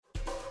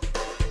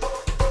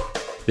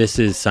This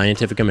is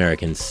Scientific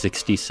American's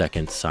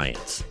 60-Second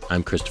Science.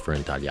 I'm Christopher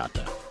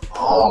Intagliata.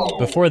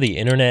 Before the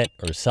internet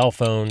or cell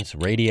phones,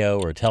 radio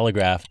or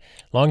telegraph,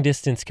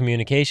 long-distance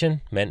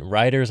communication meant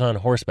riders on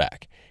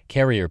horseback,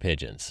 carrier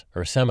pigeons,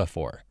 or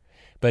semaphore.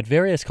 But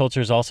various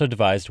cultures also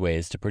devised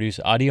ways to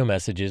produce audio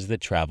messages that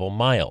travel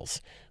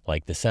miles,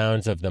 like the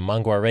sounds of the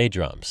Manguare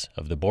drums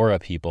of the Bora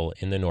people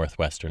in the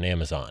northwestern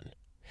Amazon.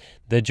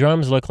 The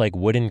drums look like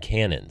wooden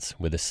cannons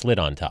with a slit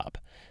on top.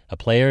 A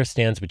player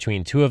stands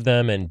between two of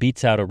them and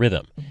beats out a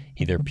rhythm,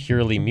 either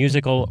purely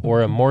musical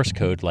or a Morse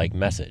code-like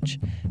message.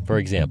 For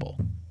example,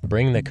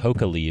 bring the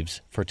coca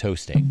leaves for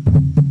toasting.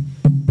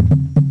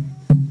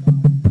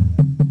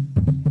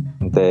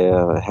 They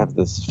have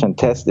this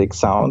fantastic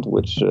sound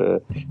which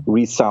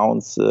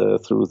resounds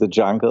through the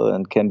jungle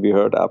and can be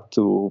heard up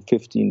to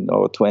 15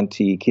 or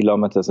 20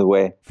 kilometers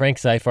away. Frank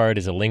Seifert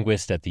is a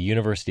linguist at the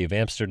University of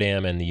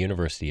Amsterdam and the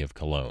University of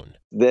Cologne.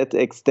 That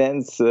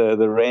extends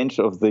the range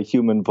of the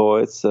human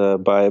voice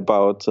by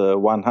about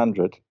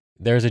 100.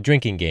 There's a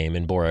drinking game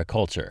in Bora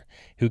culture.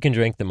 Who can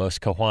drink the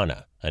most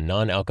cajuana, a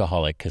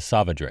non-alcoholic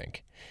cassava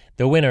drink?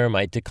 The winner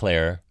might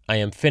declare, "I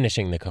am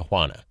finishing the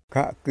cajuana,"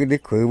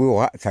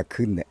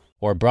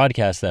 or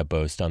broadcast that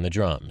boast on the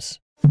drums.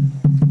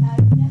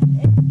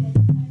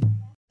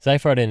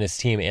 Seifert and his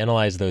team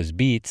analyzed those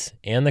beats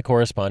and the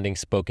corresponding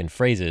spoken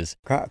phrases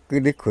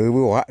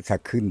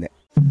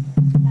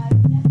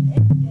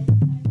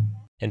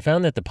and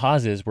found that the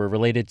pauses were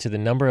related to the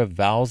number of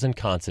vowels and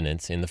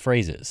consonants in the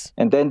phrases.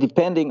 And then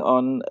depending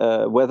on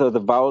whether the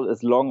vowel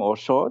is long or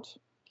short,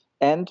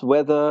 and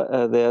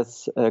whether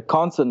there's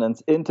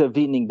consonants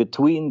intervening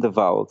between the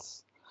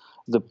vowels,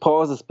 the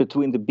pauses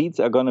between the beats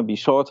are going to be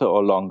shorter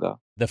or longer.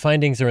 The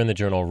findings are in the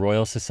journal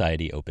Royal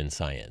Society Open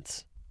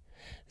Science.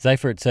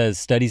 Seifert says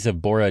studies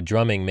of Bora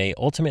drumming may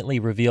ultimately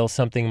reveal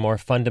something more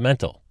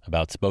fundamental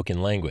about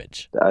spoken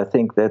language. I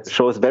think that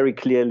shows very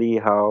clearly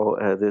how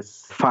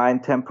this fine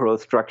temporal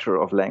structure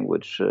of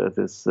language,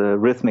 this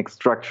rhythmic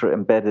structure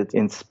embedded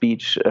in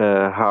speech,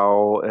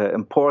 how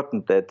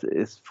important that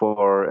is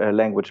for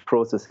language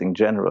processing in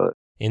general.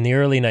 In the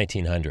early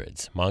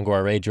 1900s,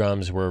 Manguare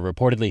drums were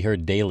reportedly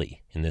heard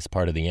daily in this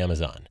part of the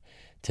Amazon.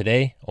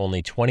 Today,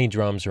 only 20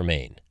 drums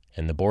remain,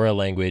 and the Bora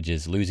language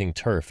is losing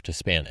turf to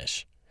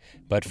Spanish.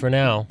 But for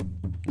now,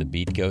 the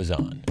beat goes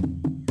on.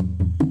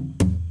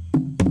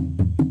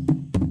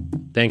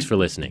 Thanks for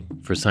listening.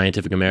 For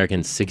Scientific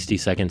American's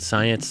 60-Second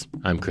Science,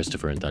 I'm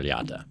Christopher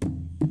Intagliata.